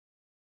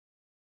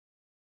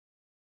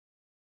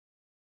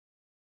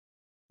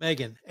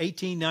Megan,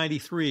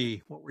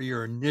 1893, what were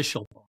your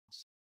initial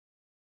thoughts?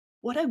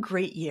 What a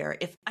great year.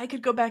 If I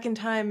could go back in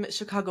time,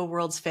 Chicago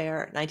World's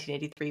Fair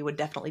 1983 would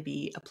definitely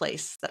be a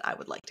place that I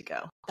would like to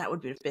go. That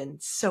would have been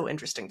so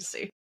interesting to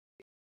see.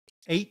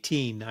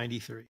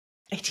 1893,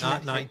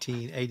 not 1893.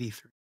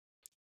 1983.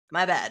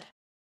 My bad.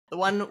 The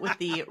one with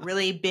the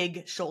really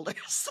big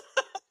shoulders.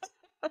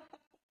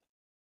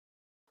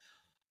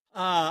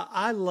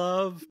 I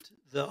loved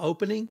the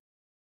opening,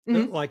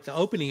 Mhm. like the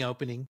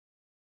opening,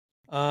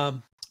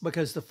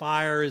 because the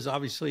fire is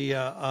obviously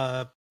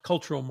a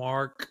cultural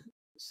mark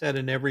set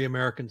in every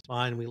American's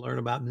mind. We learn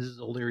about Mrs.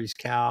 O'Leary's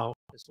cow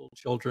as little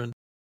children.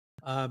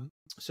 Um,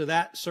 so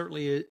that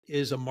certainly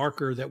is a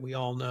marker that we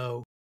all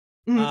know.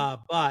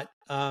 Mhm. But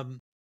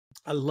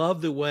I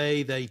love the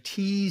way they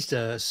teased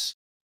us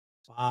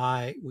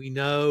by, we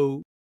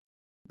know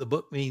the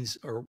book means,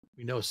 or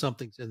we know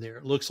something's in there.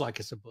 It looks like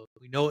it's a book.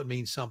 We know it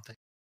means something.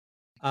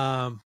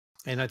 And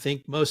I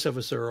think most of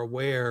us are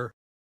aware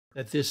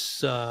that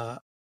this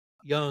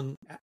young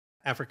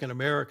African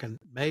American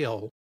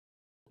male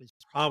is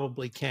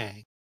probably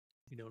Kang.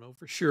 We don't know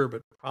for sure,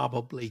 but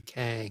probably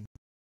Kang,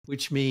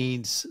 which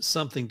means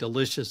something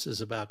delicious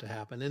is about to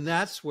happen. And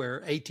that's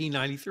where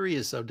 1893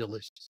 is so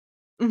delicious,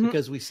 Mhm.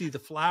 because we see the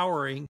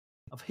flowering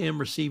of him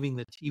receiving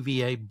the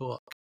TVA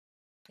book.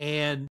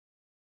 And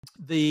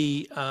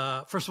the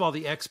first of all,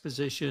 the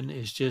exposition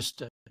is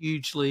just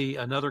hugely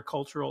another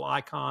cultural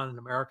icon in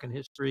American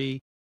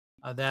history.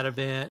 That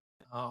event,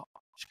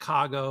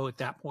 Chicago at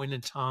that point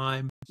in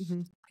time,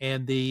 Mhm.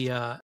 and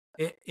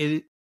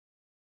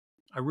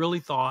I really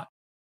thought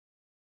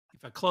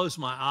if I closed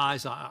my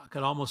eyes, I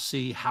could almost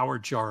see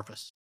Howard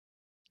Jarvis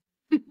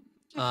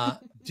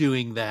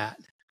doing that.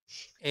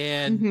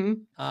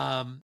 And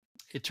Mhm.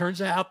 it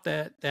turns out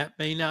that that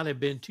may not have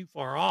been too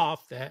far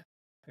off. That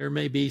there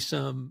may be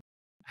some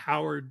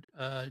Howard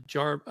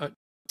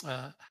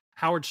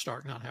Howard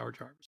Stark, not Howard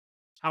Jarvis,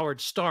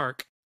 Howard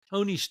Stark,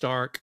 Tony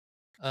Stark,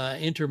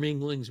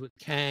 interminglings with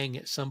Kang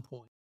at some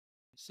point.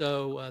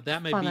 So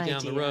that may Fun be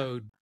down the idea.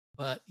 road.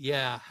 But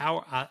yeah,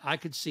 I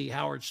could see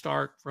Howard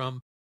Stark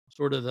from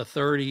sort of the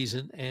 30s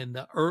and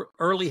the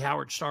early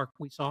Howard Stark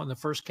we saw in the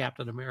first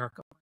Captain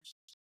America.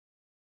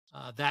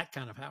 That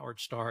kind of Howard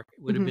Stark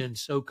would have Mhm. been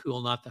so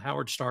cool, not the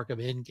Howard Stark of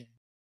Endgame.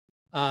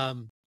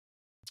 Um,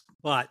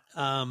 but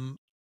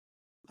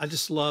I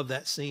just love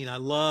that scene. I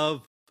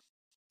love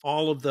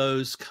all of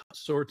those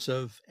sorts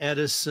of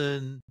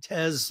Edison,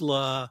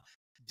 Tesla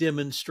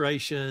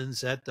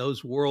demonstrations at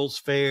those World's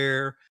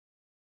Fair,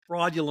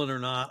 fraudulent or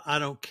not, I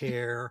don't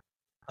care.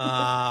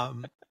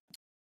 Um,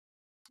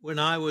 when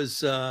I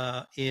was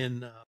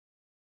in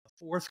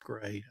fourth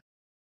grade,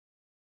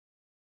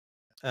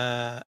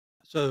 uh,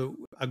 so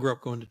I grew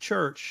up going to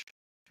church,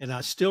 and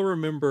I still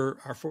remember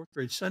our fourth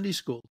grade Sunday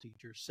school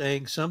teacher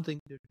saying something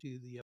to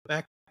the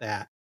effect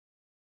that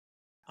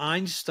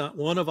Einstein,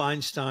 one of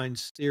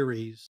Einstein's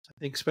theories, I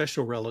think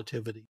special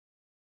relativity,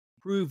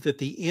 proved that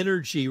the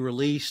energy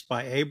released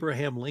by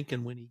Abraham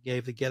Lincoln when he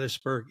gave the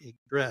Gettysburg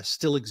Address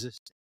still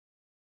existed.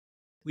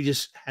 We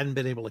just hadn't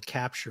been able to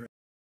capture it.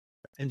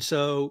 And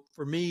so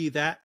for me,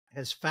 that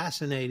has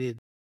fascinated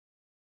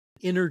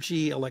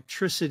energy,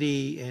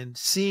 electricity, and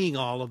seeing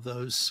all of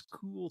those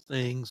cool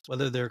things,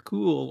 whether they're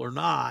cool or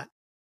not,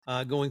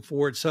 going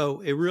forward. So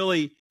it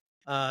really,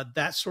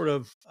 that sort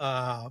of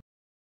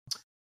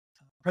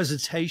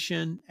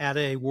presentation at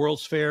a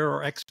World's Fair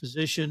or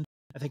exposition,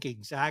 I think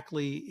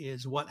exactly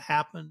is what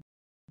happened.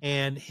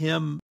 And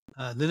him,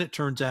 then it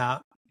turns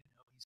out,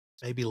 he's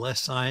maybe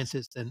less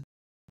scientist than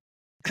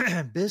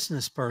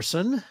business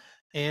person,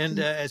 and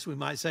as we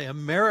might say,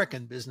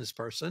 American business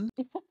person.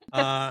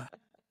 Uh,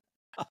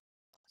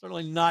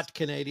 Certainly not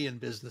Canadian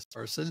business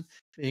person,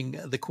 being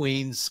the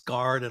Queen's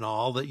Guard and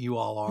all that you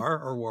all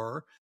are or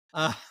were.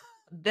 Uh,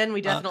 Then we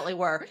uh, definitely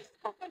were.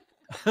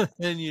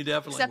 and you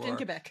definitely Except in were.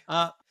 Quebec.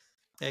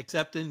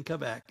 Except in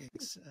Quebec.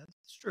 It's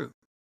true.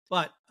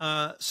 But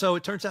so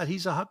it turns out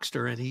he's a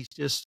huckster, and he's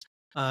just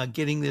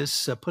getting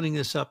this, putting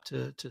this up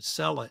to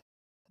sell it.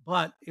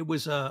 But it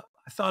was I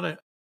thought a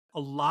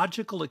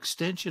logical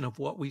extension of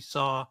what we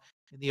saw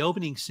in the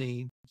opening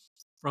scene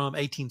from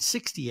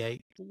 1868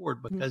 forward,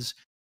 Mhm. because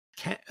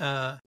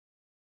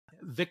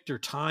Victor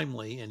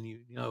Timely, and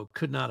you know,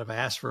 could not have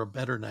asked for a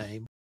better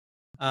name,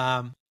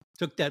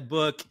 took that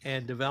book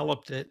and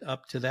developed it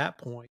up to that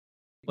point.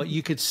 But Mhm.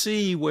 you could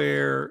see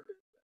where,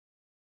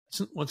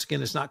 once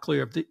again, it's not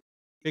clear if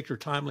Victor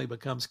Timely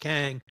becomes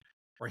Kang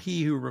or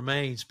He Who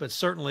Remains, but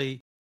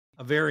certainly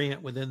a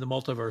variant within the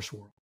multiverse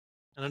world.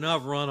 And I know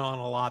I've run on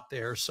a lot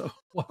there. So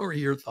what were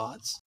your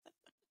thoughts?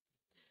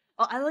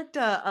 Well, I liked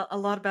a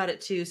lot about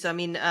it too. So I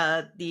mean,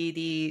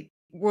 the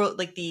world,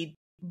 like the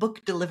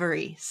book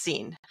delivery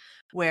scene,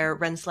 where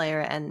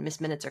Renslayer and Miss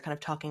Minutes are kind of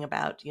talking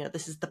about,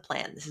 this is the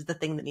plan, this is the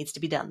thing that needs to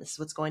be done, this is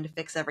what's going to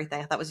fix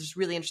everything. I thought was just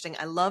really interesting.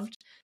 I loved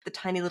the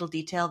tiny little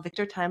detail.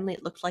 Victor Timely,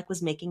 it looked like,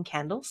 was making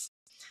candles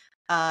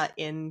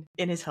in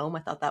his home. I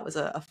thought that was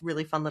a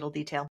really fun little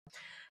detail.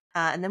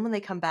 And then when they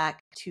come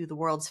back to the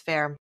World's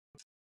Fair,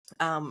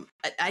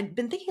 I'd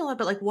been thinking a lot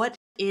about, like, what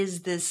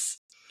is this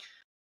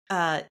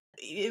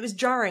it was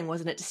jarring,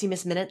 wasn't it, to see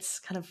Miss Minutes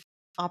kind of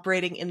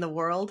operating in the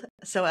world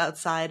so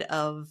outside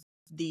of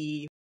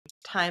the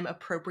time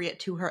appropriate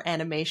to her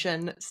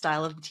animation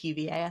style of the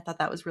TVA. I thought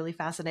that was really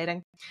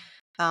fascinating.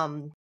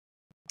 One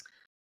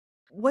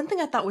thing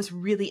I thought was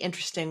really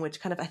interesting,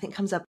 which kind of I think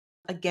comes up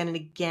again and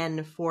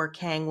again for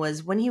Kang,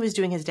 was when he was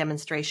doing his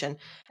demonstration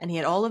and he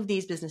had all of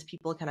these business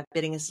people kind of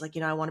bidding his like,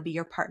 I want to be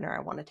your partner.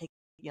 I want to take,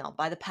 I'll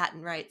buy the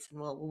patent rights and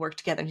we'll work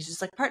together. And he's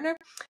just like, partner?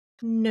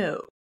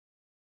 No.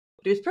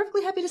 But he was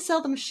perfectly happy to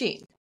sell the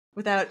machine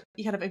without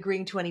kind of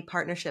agreeing to any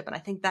partnership. And I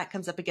think that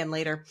comes up again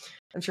later.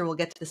 I'm sure we'll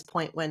get to this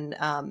point when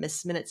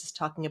Miss Minutes is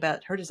talking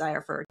about her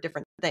desire for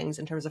different things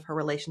in terms of her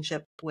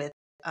relationship with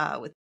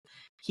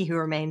He Who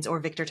Remains or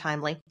Victor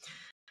Timely.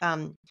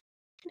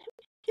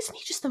 Isn't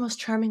he just the most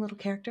charming little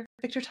character,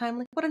 Victor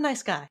Timely? What a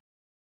nice guy.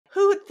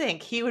 Who would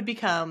think he would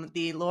become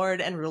the Lord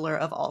and ruler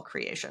of all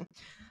creation?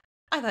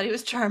 I thought he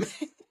was charming.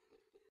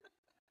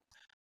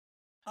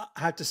 I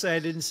have to say I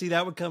didn't see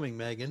that one coming,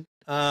 Megan.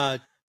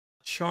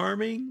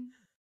 Charming?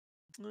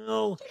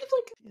 Well,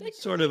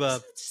 sort of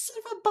a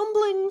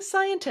bumbling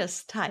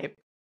scientist type.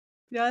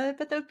 Yeah, I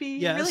bet that would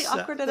be really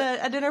awkward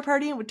at a dinner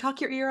party and would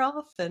talk your ear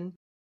off.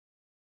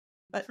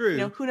 But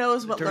true. Who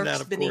knows what lurks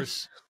out, of beneath?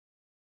 Course,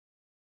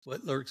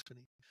 what lurks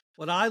beneath.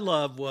 What I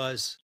love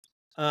was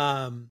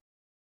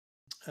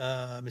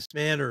Miss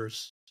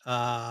Manners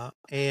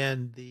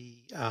and the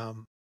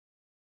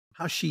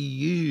how she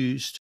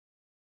used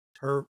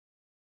her,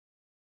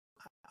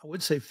 I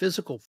would say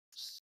physical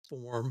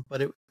form,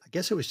 but I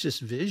guess it was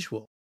just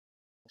visual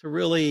to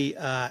really,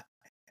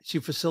 she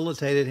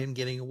facilitated him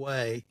getting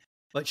away,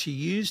 but she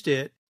used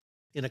it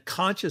in a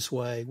conscious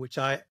way, which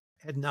I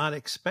had not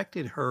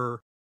expected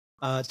her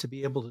to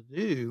be able to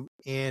do.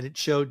 And it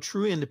showed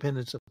true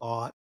independence of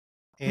thought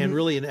and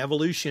really an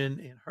evolution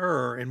in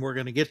her. And we're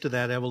going to get to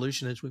that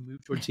evolution as we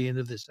move towards the end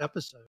of this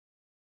episode.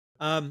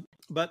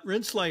 But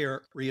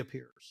Renslayer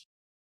reappears.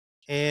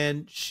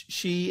 And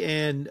she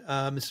and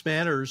Miss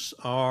Manners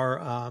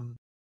are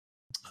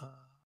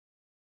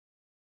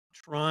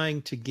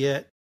trying to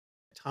get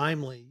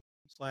Timely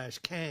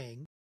 /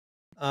 Kang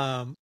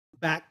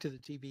back to the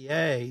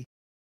TVA.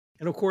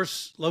 And of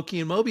course, Loki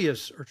and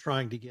Mobius are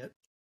trying to get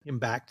him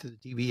back to the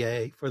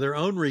TVA for their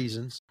own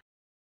reasons.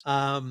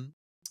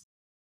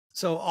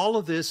 So all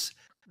of this,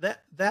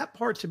 that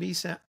part to me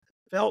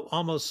felt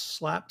almost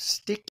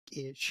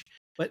slapstick-ish,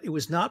 but it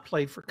was not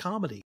played for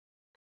comedy.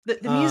 The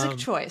music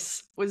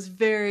choice was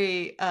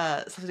very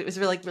it was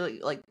really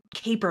like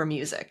caper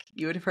music.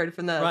 You would have heard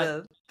from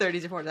the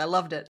 30s or 40s. I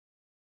loved it.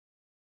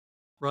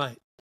 Right.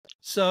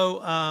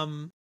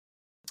 So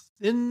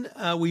then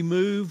we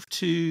move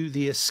to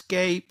the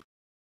escape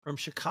from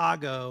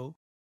Chicago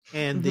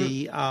and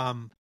the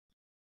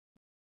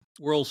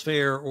World's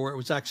Fair, or it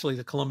was actually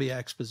the Columbia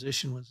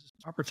Exposition was its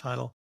proper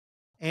title.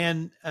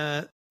 And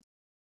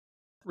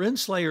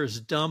Renslayer is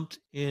dumped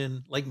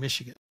in Lake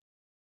Michigan.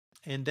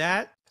 And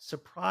that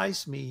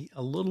surprised me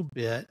a little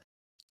bit,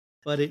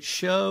 but it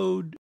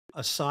showed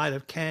a side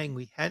of Kang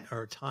we hadn't,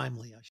 or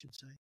Timely, I should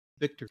say,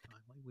 Victor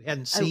Timely, we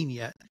hadn't seen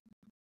yet.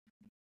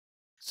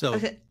 So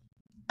okay.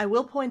 I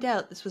will point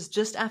out this was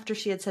just after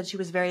she had said she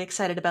was very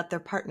excited about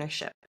their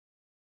partnership.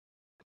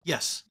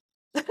 Yes.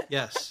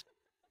 Yes.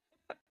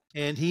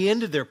 And he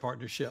ended their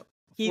partnership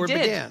before it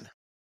began.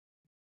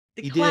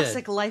 The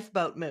classic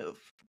lifeboat move.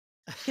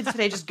 Kids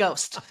today just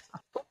ghost.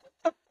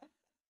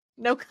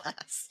 No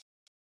class.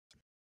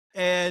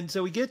 And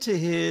so we get to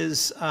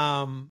his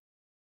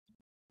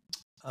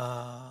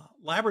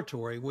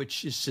laboratory,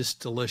 which is just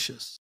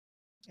delicious.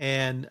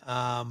 And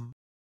I'm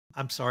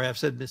sorry, I've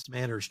said Miss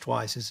Manners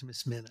twice. It's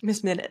Miss Minutes.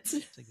 Miss Minutes.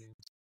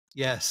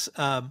 Yes.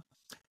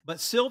 But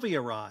Sylvie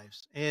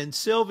arrives. And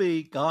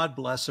Sylvie, God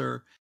bless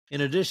her, in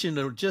addition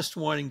to just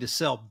wanting to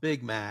sell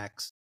Big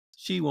Macs,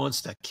 she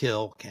wants to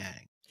kill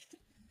Kang.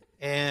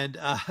 And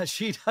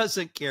she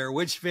doesn't care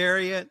which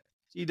variant.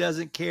 She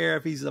doesn't care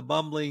if he's a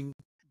bumbling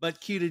but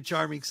cute and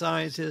charming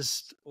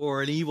scientist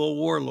or an evil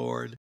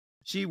warlord.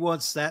 She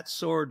wants that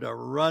sword to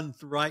run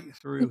right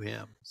through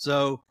him.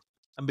 So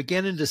I'm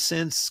beginning to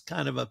sense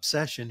kind of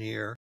obsession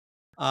here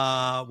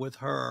with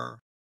her.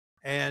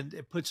 And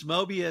it puts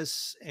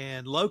Mobius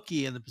and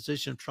Loki in the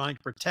position of trying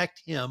to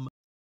protect him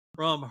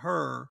from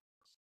her,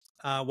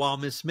 while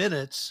Miss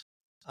Minutes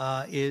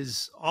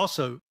is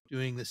also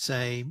doing the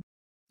same.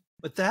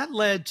 But that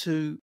led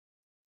to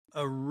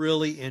a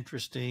really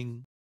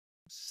interesting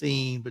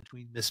scene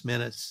between Miss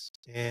Minutes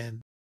and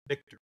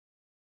Victor,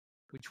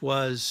 which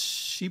was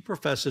she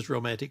professes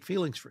romantic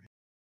feelings for him.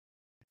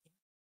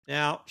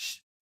 Now,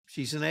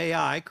 she's an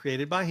AI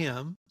created by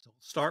him. So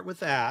we'll start with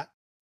that.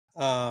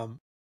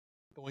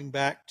 Going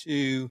back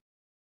to,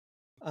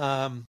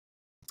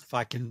 if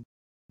I can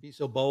be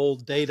so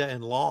bold, Data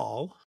and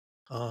Lal,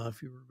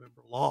 if you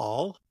remember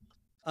Lal.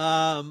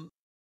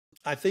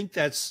 I think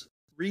that's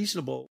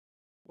reasonable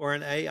for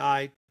an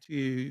AI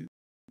to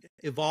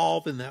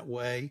evolve in that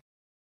way.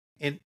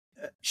 And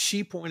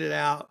she pointed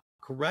out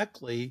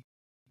correctly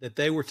that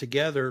they were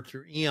together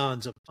through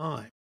eons of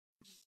time.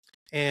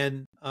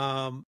 And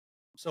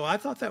So I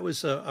thought that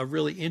was a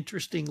really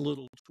interesting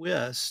little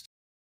twist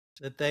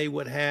that they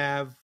would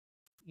have,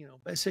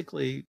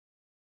 basically,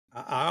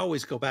 I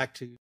always go back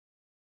to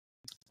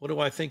what do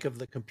I think of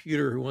the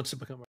computer who wants to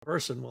become a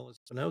person? Well, it's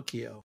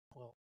Pinocchio.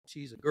 Well,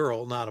 she's a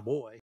girl, not a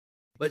boy,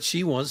 but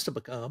she wants to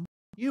become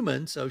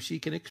human so she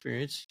can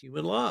experience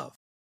human love.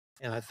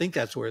 And I think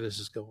that's where this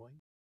is going.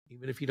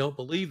 Even if you don't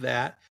believe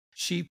that,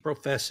 she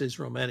professes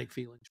romantic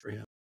feelings for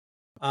him.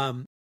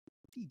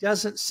 He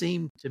doesn't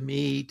seem to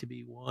me to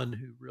be one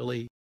who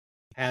really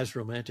has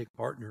romantic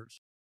partners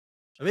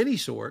of any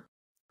sort,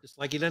 just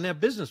like he doesn't have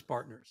business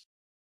partners.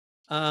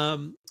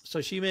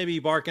 So she may be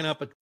barking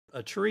up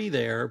a tree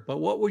there, but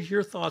what was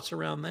your thoughts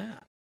around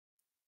that?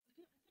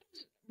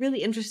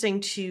 Really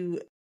interesting to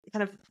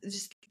kind of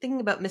just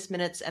thinking about Miss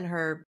Minutes and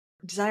her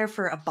desire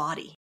for a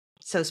body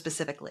so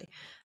specifically.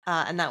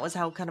 And that was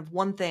how kind of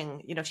one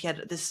thing, she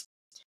had this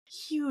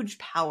huge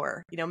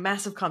power,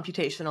 massive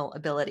computational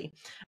ability,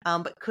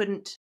 but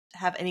couldn't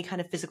have any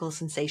kind of physical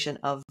sensation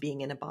of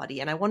being in a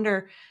body. And I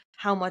wonder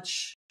how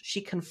much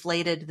she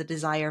conflated the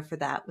desire for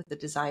that with the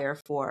desire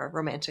for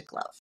romantic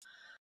love.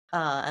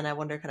 And I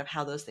wonder kind of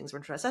how those things were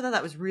addressed. I thought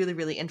that was really,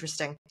 really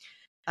interesting.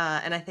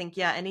 And I think,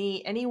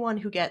 anyone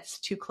who gets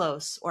too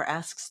close or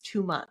asks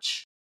too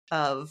much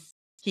of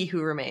He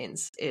Who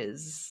Remains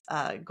is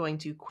going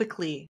to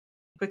quickly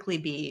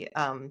be,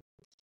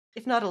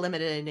 if not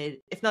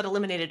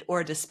eliminated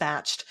or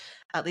dispatched,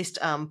 at least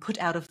put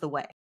out of the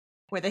way,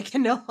 where they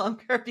can no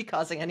longer be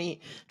causing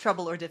any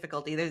trouble or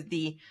difficulty. There's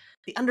the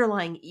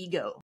underlying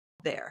ego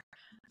there,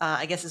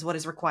 I guess, is what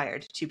is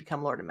required to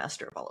become Lord and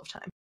Master of all of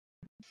time.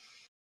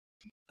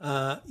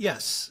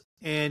 Yes.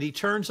 And he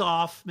turns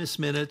off Miss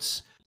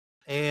Minutes,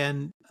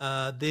 and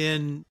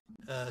then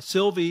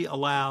Sylvie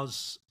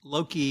allows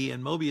Loki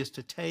and Mobius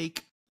to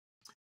take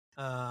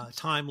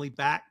Timely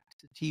back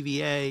to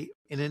TVA.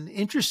 In an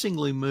interesting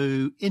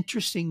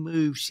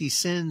move, she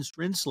sends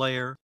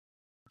Renslayer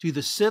to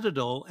the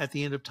Citadel at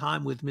the end of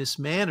time with Miss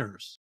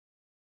Manners.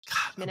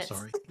 God, Minutes. I'm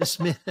sorry, Miss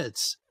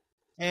Minutes.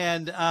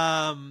 And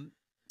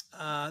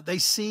they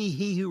see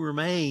He Who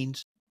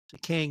Remains, the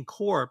King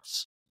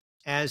corpse,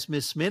 as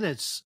Miss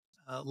Minutes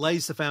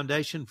lays the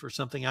foundation for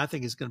something I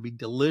think is going to be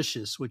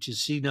delicious, which is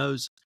she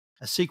knows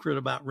a secret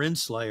about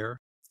Renslayer.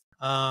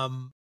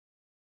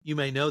 You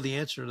may know the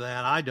answer to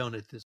that. I don't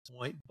at this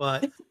point,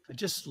 but I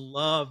just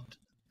loved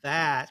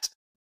that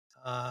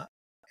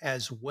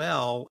as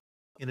well.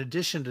 In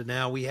addition to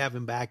now we have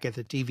him back at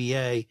the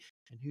TVA,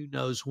 and who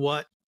knows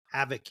what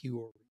havoc he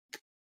will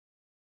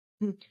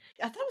wreak.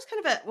 I thought it was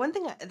kind of one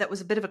thing that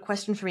was a bit of a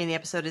question for me in the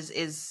episode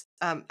is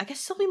I guess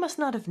Sylvie must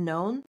not have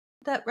known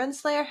that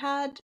Renslayer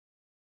had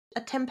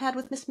a tempad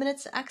with Miss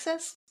Minutes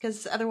access,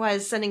 because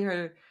otherwise sending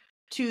her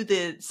to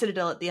the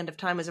Citadel at the end of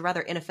time was a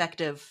rather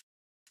ineffective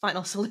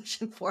final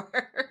solution for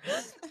her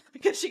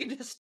because she can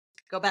just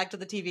go back to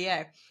the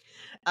TVA.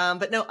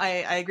 But no,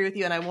 I agree with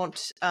you, and I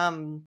won't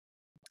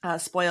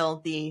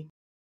spoil the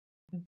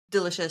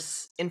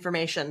delicious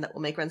information that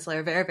will make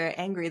Renslayer very, very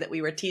angry that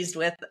we were teased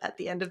with at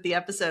the end of the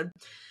episode.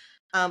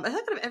 I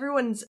thought kind of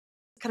everyone's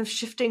kind of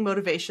shifting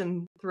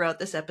motivation throughout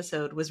this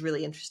episode was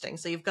really interesting.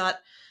 So you've got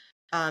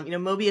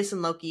Mobius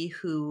and Loki,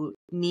 who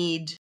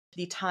need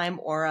the time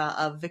aura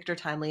of Victor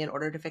Timely in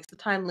order to fix the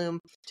time loom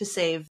to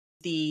save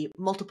the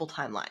multiple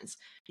timelines.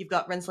 You've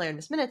got Renslayer and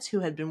Miss Minutes,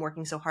 who had been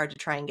working so hard to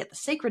try and get the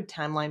sacred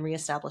timeline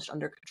reestablished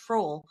under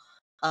control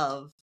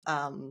of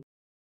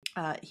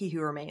He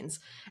Who Remains.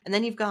 And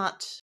then you've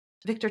got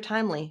Victor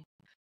Timely,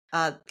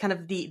 kind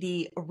of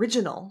the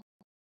original,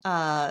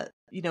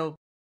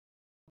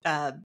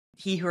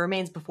 He Who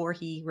Remains before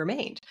he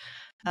remained.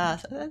 So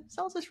that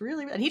sounds just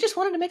really, and he just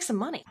wanted to make some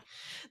money.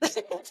 He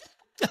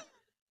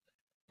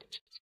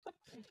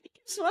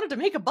just wanted to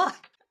make a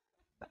buck.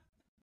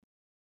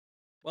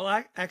 Well,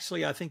 I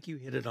think you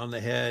hit it on the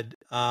head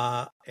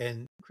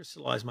and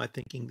crystallized my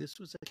thinking. This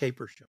was a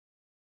caper show.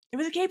 It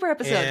was a caper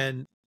episode.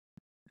 And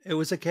it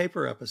was a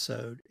caper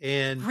episode.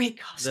 And great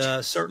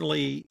costumes.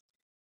 Certainly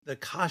the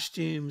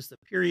costumes, the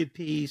period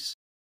piece,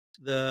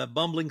 the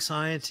bumbling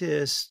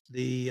scientist,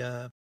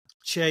 the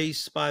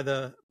chase by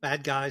the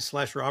bad guys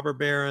 / robber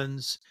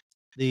barons,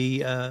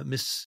 the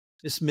Miss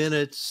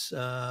Minutes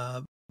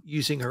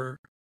using her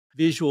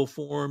visual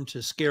form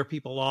to scare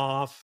people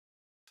off,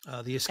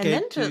 the escape, and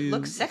then to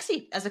look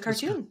sexy as a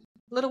cartoon.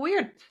 A little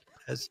weird.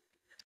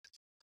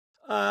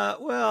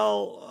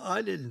 Well,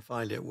 I didn't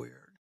find it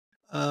weird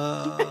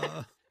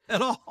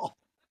at all.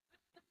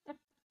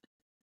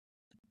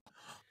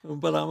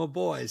 But I'm a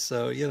boy,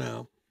 so you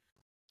can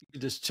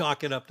just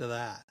chalk it up to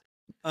that.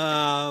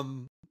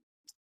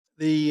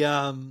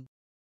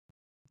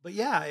 But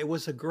yeah, it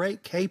was a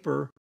great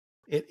caper.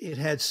 It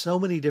had so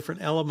many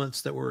different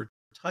elements that were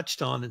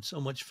touched on and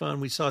so much fun.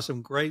 We saw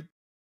some great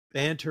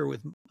banter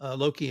with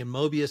Loki and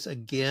Mobius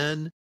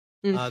again.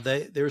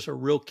 There's a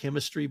real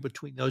chemistry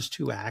between those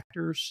two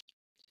actors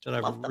that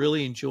I've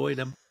really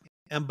enjoyed.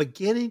 I'm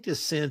beginning to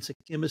sense a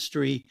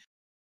chemistry.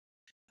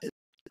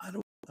 I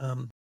don't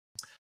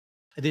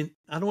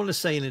want to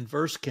say an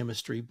inverse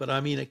chemistry, but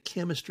I mean a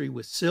chemistry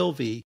with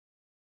Sylvie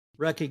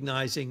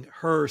recognizing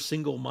her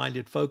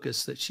single-minded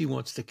focus that she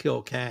wants to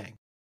kill Kang.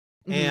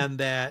 And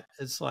that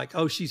it's like,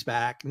 oh, she's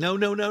back. No,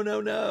 no, no,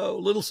 no, no.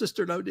 Little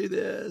sister, don't do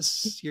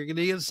this. You're going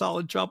to get in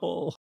solid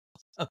trouble.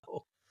 So,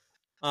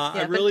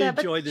 I really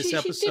enjoyed this she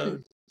episode.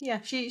 didn't. Yeah,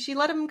 she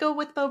let him go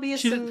with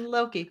Mobius and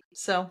Loki.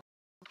 So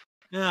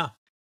yeah.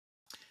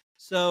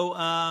 So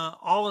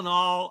all in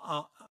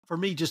all, for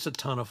me, just a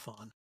ton of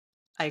fun.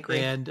 I agree.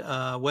 And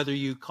whether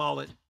you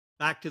call it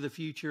Back to the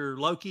Future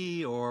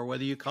Loki, or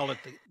whether you call it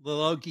the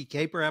Loki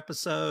Caper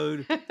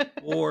episode,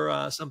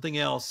 or something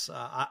else,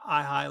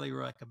 I highly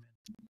recommend.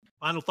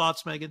 Final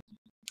thoughts, Megan?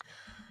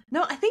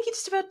 No, I think you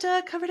just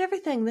about covered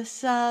everything.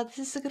 This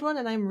is a good one,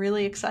 and I'm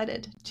really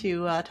excited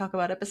to talk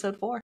about episode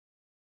 4.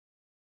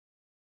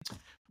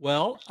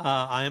 Well,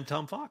 I am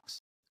Tom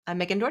Fox. I'm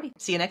Megan Dougherty.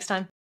 See you next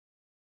time.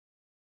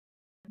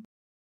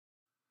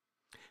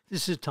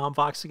 This is Tom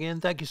Fox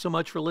again. Thank you so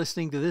much for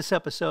listening to this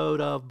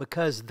episode of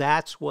Because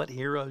That's What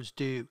Heroes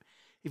Do.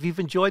 If you've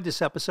enjoyed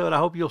this episode, I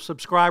hope you'll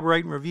subscribe,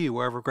 rate, and review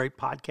wherever great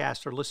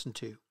podcasts are listened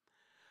to.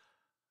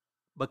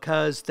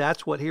 Because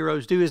That's What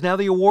Heroes Do is now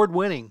the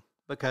award-winning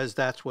Because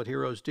That's What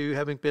Heroes Do,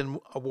 having been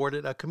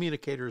awarded a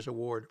Communicators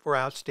Award for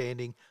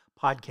Outstanding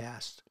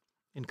Podcast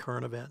in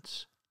Current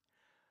Events.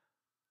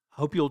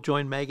 I hope you'll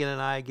join Megan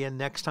and I again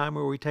next time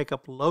where we take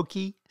up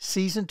Loki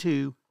Season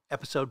 2,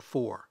 Episode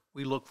 4.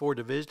 We look forward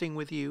to visiting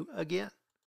with you again.